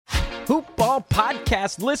Hoopball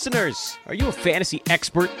podcast listeners. Are you a fantasy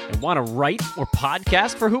expert and want to write or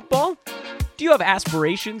podcast for Hoopball? Do you have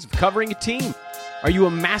aspirations of covering a team? Are you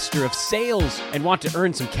a master of sales and want to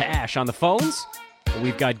earn some cash on the phones? Well,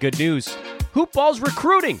 we've got good news. Hoopball's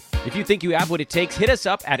recruiting. If you think you have what it takes, hit us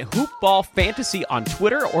up at Hoopball Fantasy on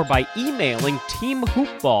Twitter or by emailing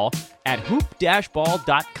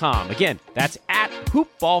teamhoopball@hoop-ball.com. Again, that's at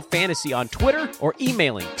Hoopball Fantasy on Twitter or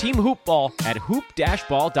emailing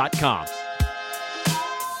teamhoopball@hoop-ball.com.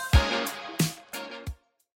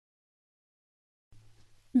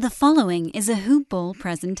 The following is a Hoopball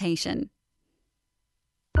presentation.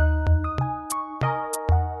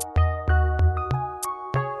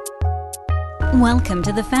 Welcome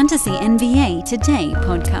to the Fantasy NBA Today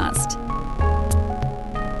podcast.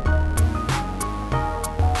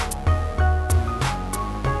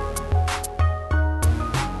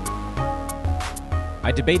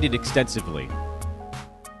 I debated extensively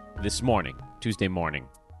this morning, Tuesday morning,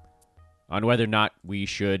 on whether or not we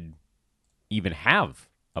should even have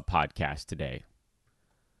a podcast today.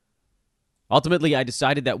 Ultimately, I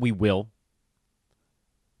decided that we will,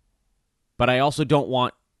 but I also don't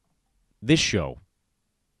want this show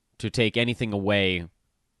to take anything away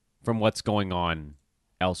from what's going on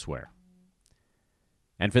elsewhere.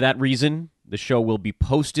 And for that reason, the show will be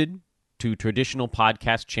posted to traditional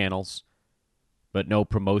podcast channels, but no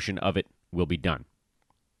promotion of it will be done.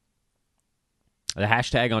 The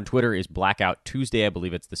hashtag on Twitter is Blackout Tuesday. I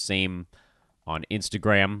believe it's the same on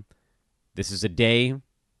Instagram. This is a day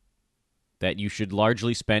that you should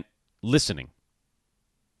largely spend listening.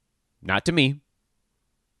 Not to me,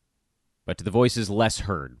 but to the voices less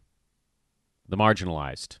heard, the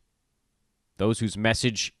marginalized, those whose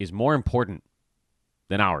message is more important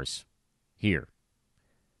than ours here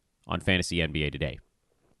on Fantasy NBA Today.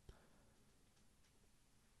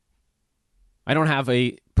 I don't have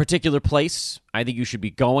a particular place I think you should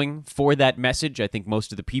be going for that message. I think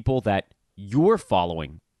most of the people that you're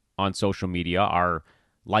following on social media are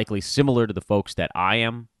likely similar to the folks that I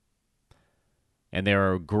am. And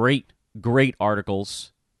there are great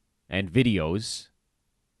articles and videos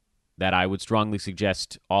that I would strongly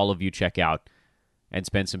suggest all of you check out and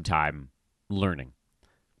spend some time learning.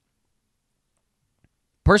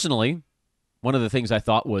 Personally, one of the things I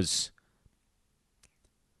thought was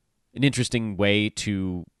an interesting way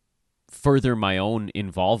to further my own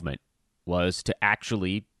involvement was to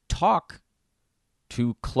actually talk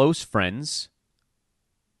to close friends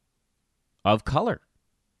of color.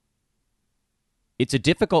 It's a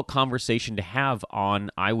difficult conversation to have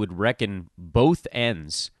on, I would reckon, both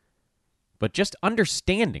ends, but just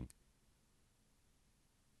understanding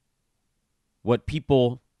what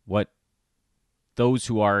those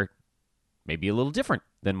who are maybe a little different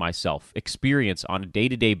than myself experience on a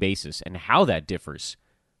day-to-day basis and how that differs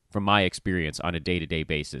from my experience on a day-to-day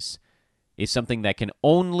basis is something that can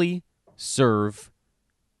only serve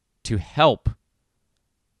to help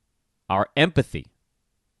our empathy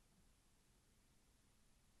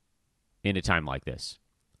in a time like this.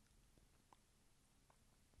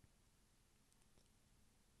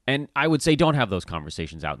 And I would say don't have those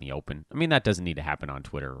conversations out in the open. I mean, that doesn't need to happen on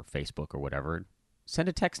Twitter or Facebook or whatever. Send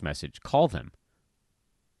a text message. Call them.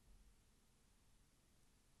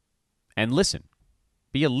 And listen.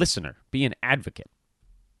 Be a listener. Be an advocate.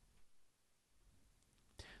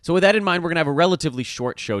 So with that in mind, we're going to have a relatively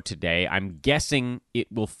short show today. I'm guessing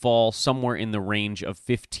it will fall somewhere in the range of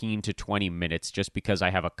 15 to 20 minutes just because I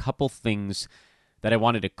have a couple things that I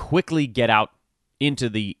wanted to quickly get out into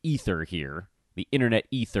the ether here, the internet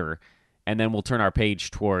ether, and then we'll turn our page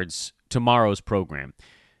towards tomorrow's program.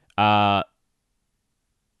 Due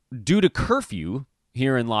to curfew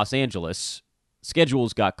here in Los Angeles,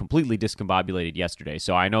 schedules got completely discombobulated yesterday.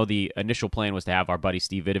 So I know the initial plan was to have our buddy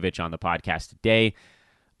Steve Vidovich on the podcast today.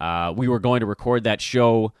 We were going to record that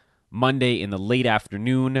show Monday in the late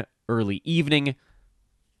afternoon, early evening.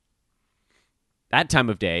 That time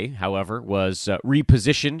of day, however, was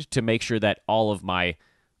repositioned to make sure that all of my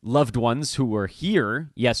loved ones who were here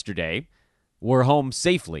yesterday were home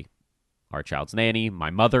safely. Our child's nanny, my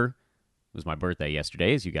mother. It was my birthday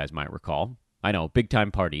yesterday, as you guys might recall. I know,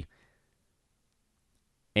 big-time party.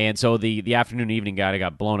 And so the afternoon evening guy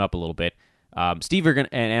got blown up a little bit. Steve and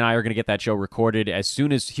I are going to get that show recorded as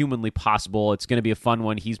soon as humanly possible. It's going to be a fun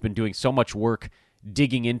one. He's been doing so much work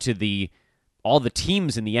digging into all the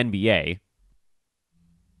teams in the NBA.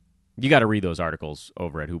 You got to read those articles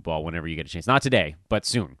over at Hoopball whenever you get a chance. Not today, but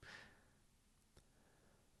soon.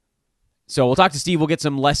 So we'll talk to Steve. We'll get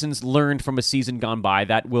some lessons learned from a season gone by.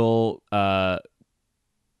 That will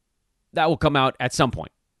come out at some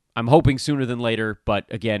point. I'm hoping sooner than later, but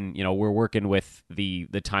again, we're working with the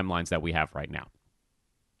timelines that we have right now.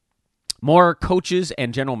 More coaches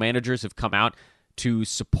and general managers have come out to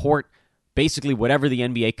support basically whatever the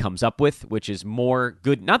NBA comes up with, which is more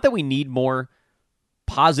good. Not that we need more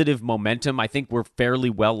positive momentum. I think we're fairly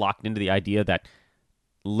well locked into the idea that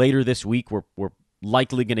later this week we're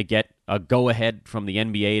likely going to get a go-ahead from the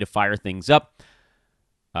NBA to fire things up.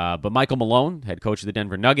 But Michael Malone, head coach of the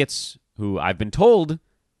Denver Nuggets, who I've been told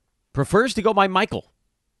prefers to go by Michael.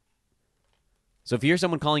 So if you hear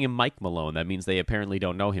someone calling him Mike Malone, that means they apparently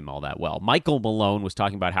don't know him all that well. Michael Malone was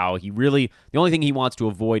talking about how the only thing he wants to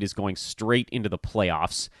avoid is going straight into the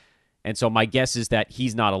playoffs. And so my guess is that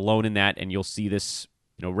he's not alone in that, and you'll see this,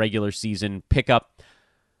 regular season pickup.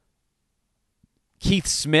 Keith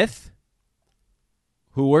Smith,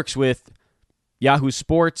 who works with Yahoo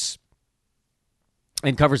Sports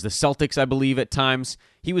and covers the Celtics, I believe, at times.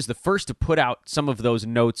 He was the first to put out some of those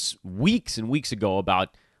notes weeks and weeks ago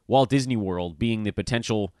about Walt Disney World being the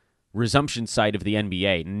potential resumption site of the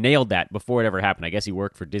NBA. Nailed that before it ever happened. I guess he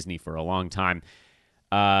worked for Disney for a long time.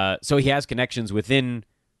 So he has connections within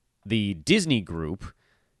the Disney group,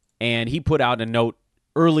 and he put out a note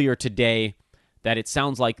earlier today that it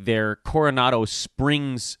sounds like their Coronado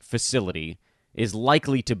Springs facility is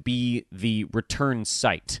likely to be the return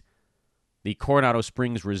site. The Coronado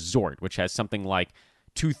Springs Resort, which has something like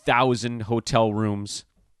 2,000 hotel rooms,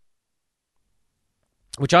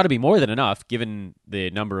 which ought to be more than enough given the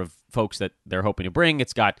number of folks that they're hoping to bring.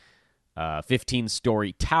 It's got a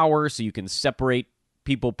 15-story tower, so you can separate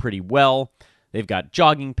people pretty well. They've got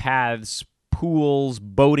jogging paths, pools,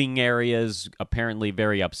 boating areas, apparently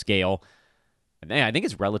very upscale. And I think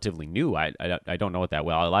it's relatively new. I don't know it that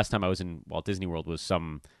well. The last time I was in Walt Disney World was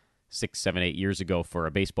some 6, 7, 8 years ago for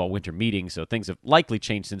a baseball winter meeting, so things have likely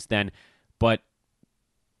changed since then. But,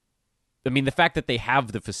 I mean, the fact that they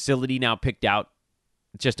have the facility now picked out,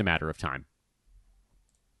 it's just a matter of time.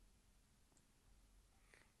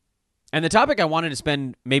 And the topic I wanted to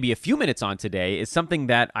spend maybe a few minutes on today is something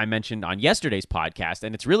that I mentioned on yesterday's podcast,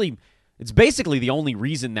 and it's basically the only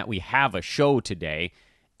reason that we have a show today.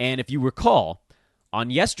 And if you recall, on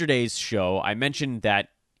yesterday's show, I mentioned that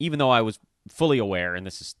even though I was fully aware, and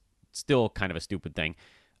this is still kind of a stupid thing,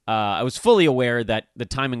 I was fully aware that the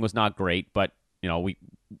timing was not great, but,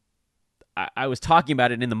 I was talking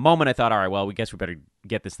about it, and in the moment I thought, all right, well, we guess we better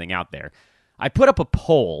get this thing out there. I put up a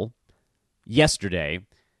poll yesterday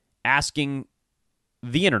asking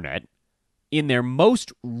the internet, in their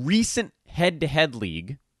most recent head-to-head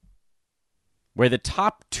league, where the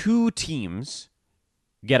top 2 teams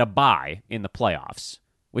get a bye in the playoffs,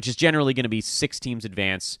 which is generally going to be 6 teams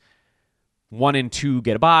advance, 1 and 2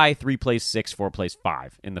 get a bye, 3 plays 6, 4 plays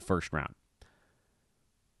 5 in the first round.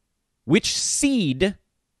 Which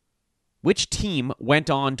team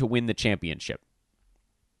went on to win the championship?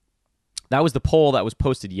 That was the poll that was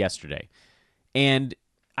posted yesterday. And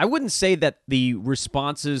I wouldn't say that the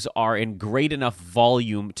responses are in great enough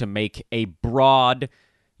volume to make a broad,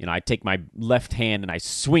 I take my left hand and I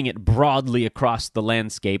swing it broadly across the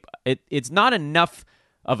landscape. It's not enough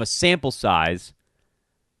of a sample size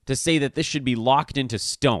to say that this should be locked into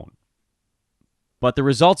stone. But the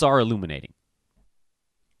results are illuminating.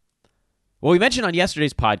 What we mentioned on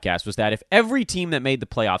yesterday's podcast was that if every team that made the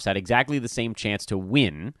playoffs had exactly the same chance to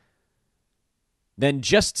win, then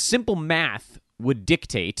just simple math would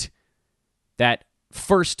dictate that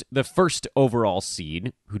the first overall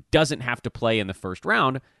seed, who doesn't have to play in the first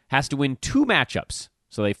round, has to win 2 matchups.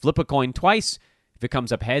 So they flip a coin twice. If it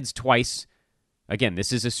comes up heads, twice. Again,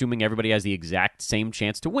 this is assuming everybody has the exact same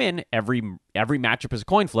chance to win. Every matchup is a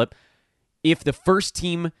coin flip. If the first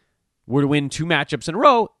team were to win 2 matchups in a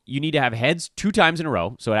row, you need to have heads 2 times in a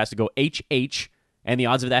row. So it has to go HH, and the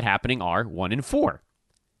odds of that happening are 1 in 4.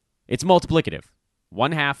 It's multiplicative.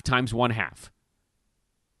 1/2 times 1/2.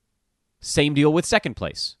 Same deal with second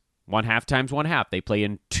place. 1/2 times 1/2. They play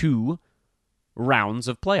in 2 rounds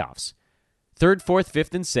of playoffs. Third, fourth,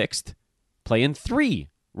 fifth, and sixth play in 3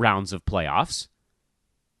 rounds of playoffs.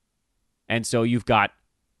 And so you've got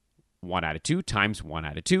 1 out of 2 times 1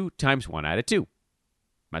 out of 2 times 1 out of 2.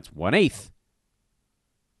 That's 1/8.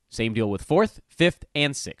 Same deal with fourth, fifth,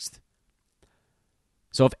 and sixth.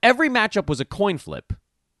 So if every matchup was a coin flip,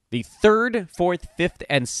 the third, fourth, fifth,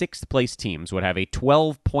 and sixth place teams would have a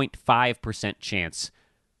 12.5% chance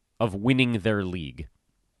of winning their league.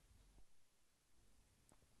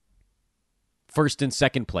 First and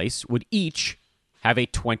second place would each have a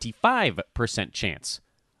 25% chance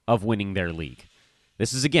of winning their league.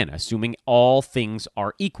 This is, again, assuming all things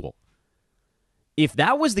are equal. If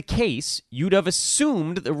that was the case, you'd have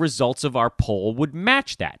assumed the results of our poll would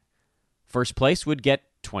match that. First place would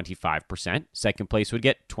get 25%. Second place would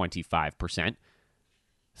get 25%.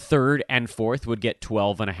 Third and fourth would get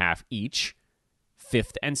 12.5 each.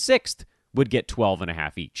 Fifth and sixth would get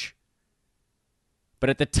 12.5 each. But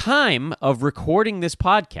at the time of recording this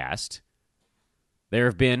podcast, there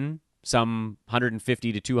have been some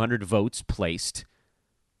 150 to 200 votes placed.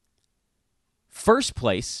 First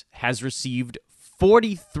place has received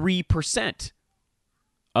 43%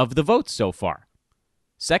 of the votes so far.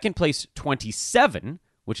 Second place, 27,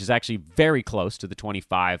 which is actually very close to the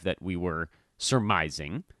 25 that we were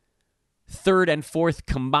surmising. Third and fourth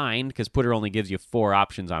combined, because Twitter only gives you 4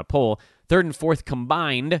 options on a poll, third and fourth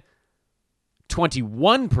combined,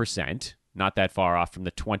 21%, not that far off from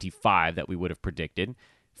the 25 that we would have predicted.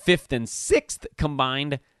 Fifth and sixth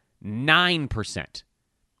combined, 9%.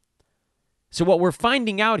 So what we're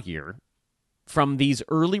finding out here from these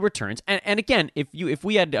early returns, and again, if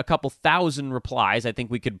we had a couple thousand replies, I think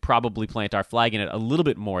we could probably plant our flag in it a little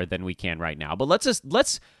bit more than we can right now. But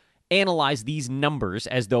let's analyze these numbers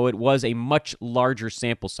as though it was a much larger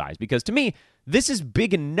sample size, because to me, this is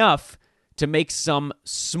big enough to make some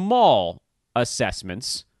small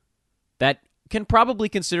assessments that can probably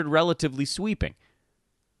be considered relatively sweeping.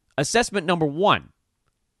 Assessment number 1,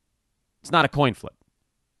 it's not a coin flip.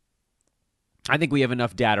 I think we have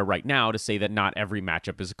enough data right now to say that not every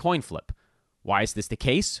matchup is a coin flip. Why is this the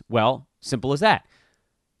case? Well, simple as that.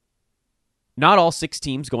 Not all 6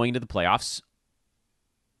 teams going into the playoffs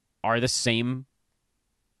are the same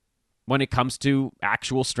when it comes to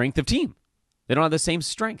actual strength of team. They don't have the same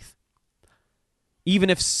strength.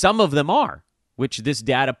 Even if some of them are, which this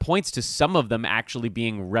data points to some of them actually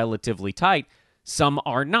being relatively tight, some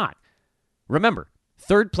are not. Remember,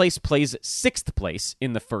 third place plays sixth place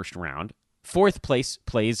in the first round. Fourth place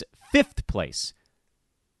plays fifth place.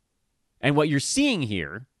 And what you're seeing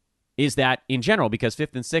here is that, in general, because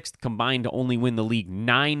fifth and sixth combined to only win the league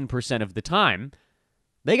 9% of the time,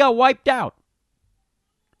 they got wiped out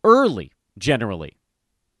early, generally,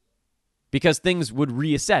 because things would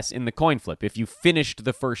reassess in the coin flip. If you finished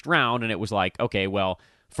the first round and it was like, okay, well,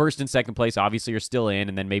 first and second place obviously are still in,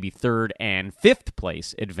 and then maybe third and fifth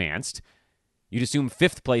place advanced, you'd assume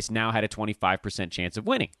fifth place now had a 25% chance of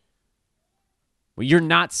winning. Well, you're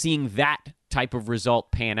not seeing that type of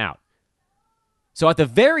result pan out. So at the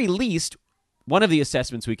very least, one of the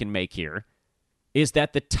assessments we can make here is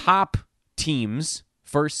that the top teams,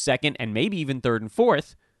 first, second, and maybe even third and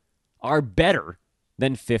fourth, are better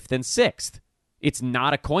than fifth and sixth. It's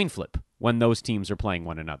not a coin flip when those teams are playing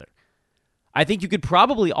one another. I think you could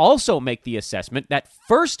probably also make the assessment that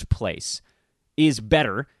first place is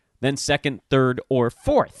better than second, third, or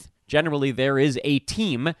fourth. Generally, there is a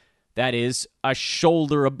team that is a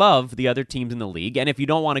shoulder above the other teams in the league. And if you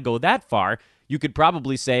don't want to go that far, you could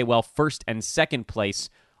probably say, well, first and second place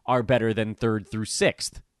are better than third through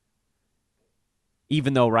sixth.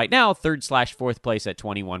 Even though right now, third/fourth place at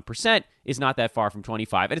 21% is not that far from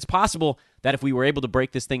 25. And it's possible that if we were able to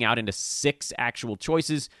break this thing out into 6 actual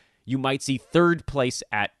choices, you might see third place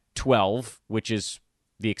at 12, which is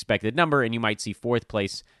the expected number, and you might see fourth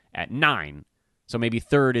place at 9. So maybe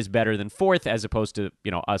third is better than fourth, as opposed to,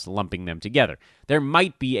 us lumping them together. There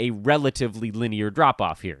might be a relatively linear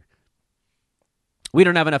drop-off here. We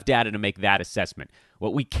don't have enough data to make that assessment.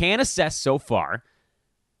 What we can assess so far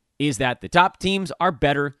is that the top teams are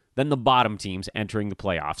better than the bottom teams entering the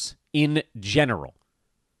playoffs in general.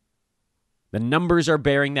 The numbers are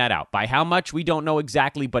bearing that out. By how much, we don't know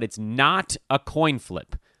exactly, but it's not a coin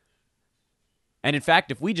flip. And in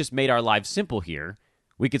fact, if we just made our lives simple here,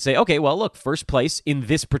 we could say, okay, well, look, first place in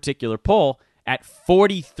this particular poll at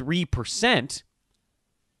 43%,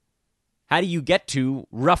 how do you get to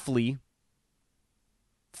roughly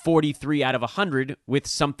 43 out of 100 with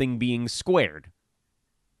something being squared?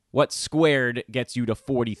 What squared gets you to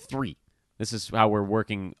 43? This is how we're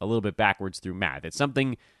working a little bit backwards through math. It's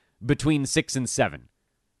something between 6 and 7.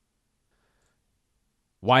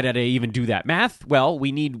 Why did I even do that math? Well,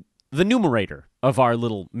 we need the numerator of our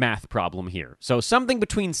little math problem here. So something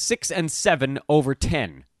between 6 and 7 over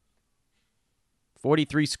 10.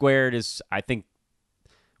 43 squared is, I think,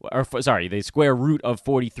 the square root of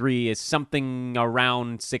 43 is something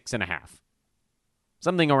around 6.5.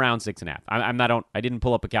 Something around 6.5. I didn't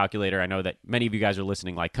pull up a calculator. I know that many of you guys are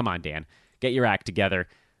listening like, come on, Dan, get your act together.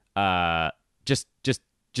 Just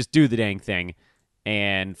do the dang thing,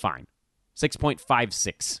 and fine.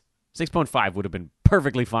 6.56. 6.5 would have been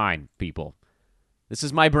perfectly fine, people. This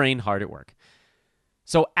is my brain hard at work.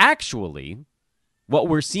 So actually, what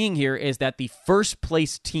we're seeing here is that the first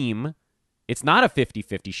place team, it's not a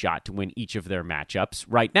 50-50 shot to win each of their matchups.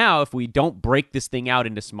 Right now, if we don't break this thing out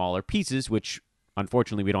into smaller pieces, which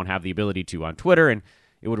unfortunately we don't have the ability to on Twitter, and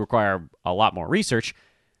it would require a lot more research.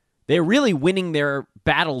 They're really winning their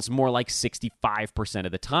battles more like 65%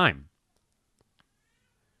 of the time.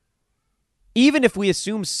 Even if we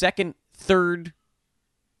assume second, third,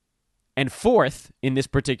 and fourth in this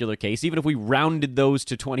particular case, even if we rounded those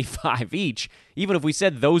to 25 each, even if we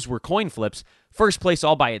said those were coin flips, first place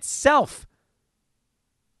all by itself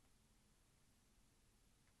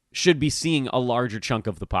should be seeing a larger chunk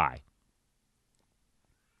of the pie.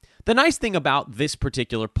 The nice thing about this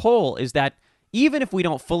particular poll is that even if we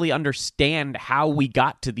don't fully understand how we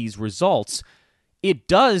got to these results, it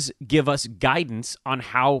does give us guidance on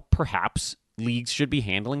how perhaps leagues should be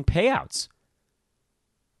handling payouts.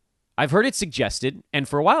 I've heard it suggested, and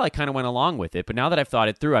for a while I kind of went along with it, but now that I've thought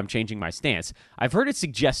it through, I'm changing my stance. I've heard it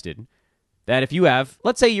suggested that if you have,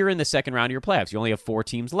 let's say you're in the second round of your playoffs, you only have 4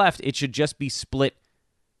 teams left, it should just be split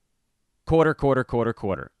quarter, quarter, quarter,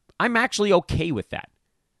 quarter. I'm actually okay with that,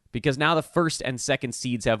 because now the first and second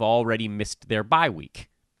seeds have already missed their bye week.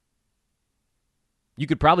 You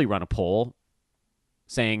could probably run a poll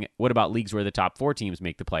saying, what about leagues where the top 4 teams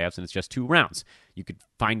make the playoffs and it's just 2 rounds? You could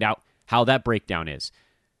find out how that breakdown is.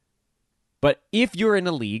 But if you're in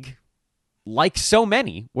a league, like so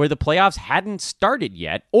many, where the playoffs hadn't started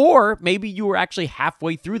yet, or maybe you were actually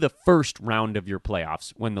halfway through the first round of your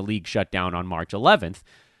playoffs when the league shut down on March 11th,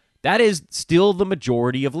 that is still the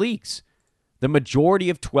majority of leagues. The majority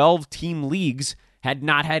of 12-team leagues had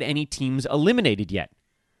not had any teams eliminated yet.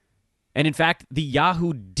 And in fact, the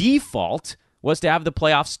Yahoo default was to have the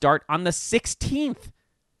playoffs start on the 16th.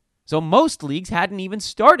 So most leagues hadn't even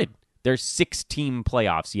started their 6-team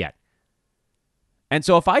playoffs yet. And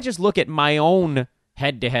so if I just look at my own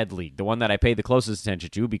head-to-head league, the one that I pay the closest attention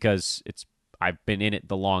to because I've been in it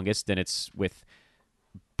the longest and it's with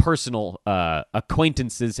personal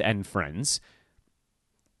acquaintances and friends,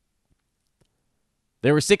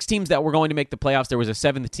 there were 6 teams that were going to make the playoffs. There was a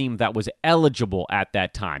 7th team that was eligible at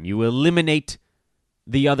that time. You eliminate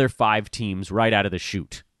the other 5 teams right out of the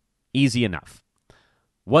chute. Easy enough.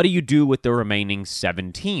 What do you do with the remaining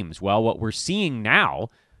 7 teams? Well, what we're seeing now,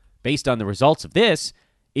 based on the results of this,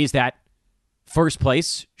 is that first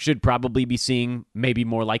place should probably be seeing maybe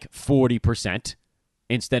more like 40%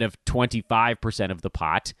 instead of 25% of the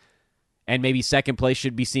pot. And maybe second place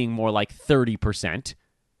should be seeing more like 30%.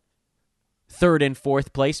 Third and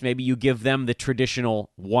fourth place, maybe you give them the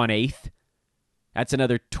traditional 1/8. That's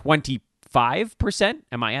another 25%.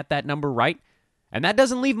 Am I at that number right? And that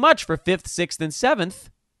doesn't leave much for 5th, 6th, and 7th,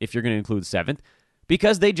 if you're going to include 7th,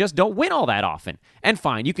 because they just don't win all that often. And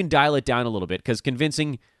fine, you can dial it down a little bit, because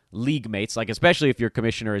convincing league mates, like especially if your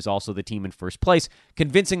commissioner is also the team in first place,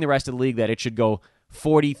 convincing the rest of the league that it should go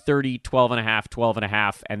 40, 30, 12.5,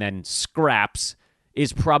 12.5, and then scraps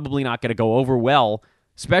is probably not going to go over well,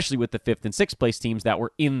 especially with the 5th and 6th place teams that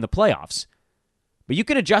were in the playoffs. But you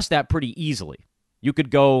can adjust that pretty easily. You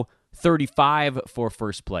could go 35 for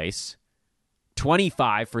first place,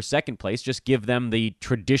 25 for second place, just give them the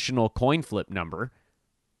traditional coin flip number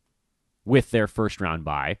with their first round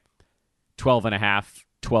bye, 12.5,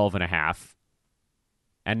 12.5,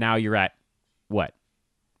 and now you're at, what?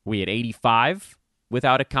 We at 85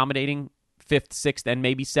 without accommodating 5th, 6th, and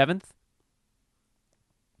maybe 7th?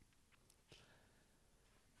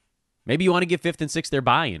 Maybe you want to give 5th and 6th their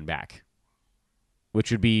buy-in back,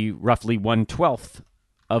 which would be roughly 1/12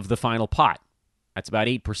 of the final pot. That's about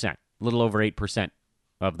 8%, a little over 8%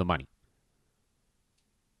 of the money.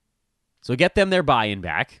 So get them their buy-in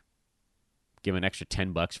back. Give an extra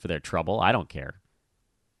 $10 for their trouble. I don't care.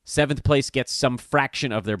 7th place gets some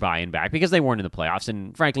fraction of their buy-in back because they weren't in the playoffs,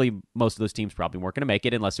 and frankly, most of those teams probably weren't going to make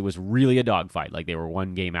it unless it was really a dogfight, like they were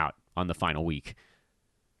 1 game out on the final week.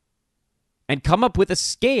 And come up with a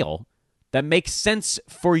scale that makes sense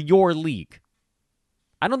for your league.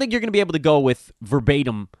 I don't think you're going to be able to go with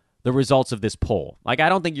verbatim the results of this poll. Like, I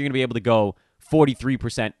don't think you're going to be able to go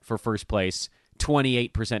 43% for first place,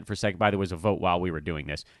 28% for second. By the way, it was a vote while we were doing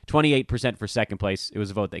this. 28% for second place. It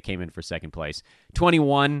was a vote that came in for second place.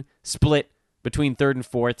 21 split between third and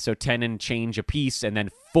fourth, so 10 and change apiece, and then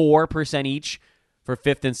 4% each for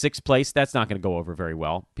 5th and 6th place. That's not going to go over very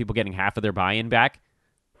well. People getting half of their buy-in back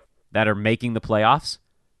that are making the playoffs.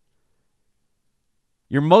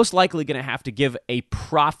 You're most likely going to have to give a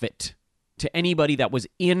profit to anybody that was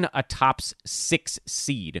in a top 6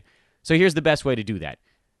 seed. So here's the best way to do that.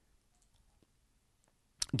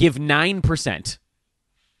 Give 9%.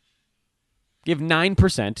 Give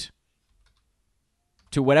 9%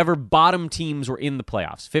 to whatever bottom teams were in the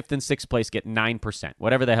playoffs. 5th and 6th place get 9%.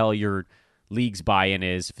 Whatever the hell your league's buy-in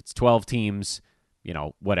is. If it's 12 teams, you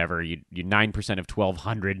know, whatever. You 9% of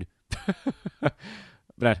 1,200.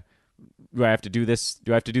 But do I have to do this?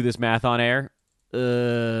 Do I have to do this math on air?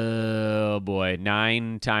 Oh, boy.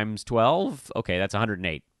 9 times 12? Okay, that's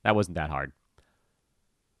 108. That wasn't that hard.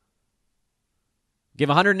 Give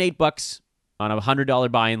 $108 on a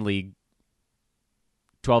 $100 buy-in league.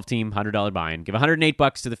 12-team, $100 buy-in. Give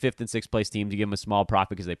 $108 to the 5th and 6th place team to give them a small profit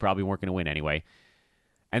because they probably weren't going to win anyway.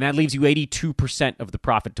 And that leaves you 82% of the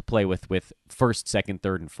profit to play with 1st, 2nd,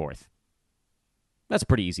 3rd, and 4th. That's a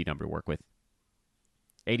pretty easy number to work with.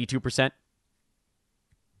 82%.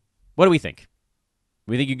 What do we think?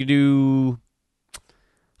 We think you can do...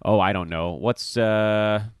 Oh, I don't know. What's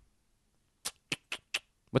 12%?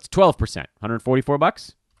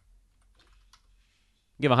 $144?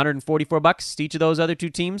 Give $144 to each of those other two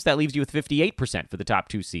teams. That leaves you with 58% for the top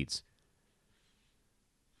 2 seeds.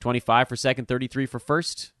 25 for 2nd, 33 for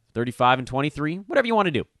 1st, 35 and 23, whatever you want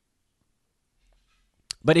to do.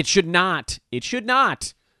 But it should not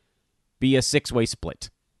be a 6-way split.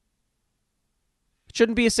 It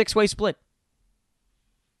shouldn't be a 6-way split.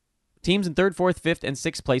 Teams in 3rd, 4th, 5th, and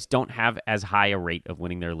 6th place don't have as high a rate of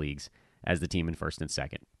winning their leagues as the team in 1st and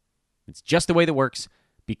 2nd. It's just the way that works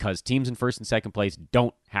because teams in 1st and 2nd place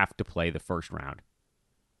don't have to play the first round.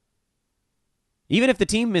 Even if the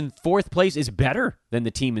team in 4th place is better than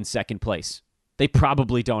the team in 2nd place, they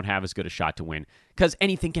probably don't have as good a shot to win because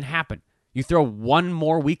anything can happen. You throw one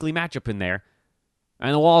more weekly matchup in there,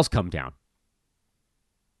 and the walls come down.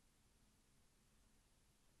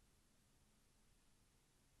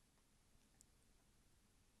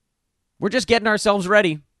 We're just getting ourselves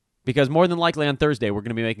ready because more than likely on Thursday, we're going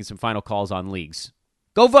to be making some final calls on leagues.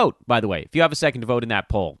 Go vote, by the way. If you have a second to vote in that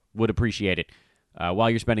poll, would appreciate it while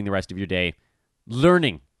you're spending the rest of your day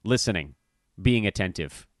learning, listening, being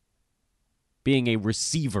attentive, being a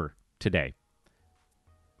receiver today.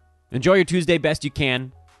 Enjoy your Tuesday best you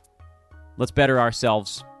can. Let's better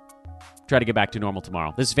ourselves. Try to get back to normal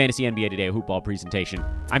tomorrow. This is Fantasy NBA Today, a hoopball presentation.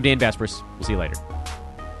 I'm Dan Vespris. We'll see you later.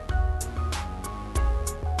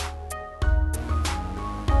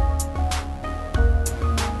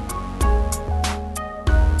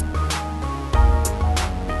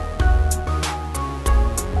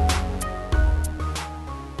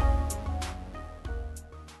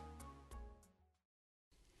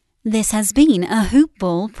 This has been a Hoop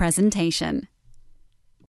Ball presentation.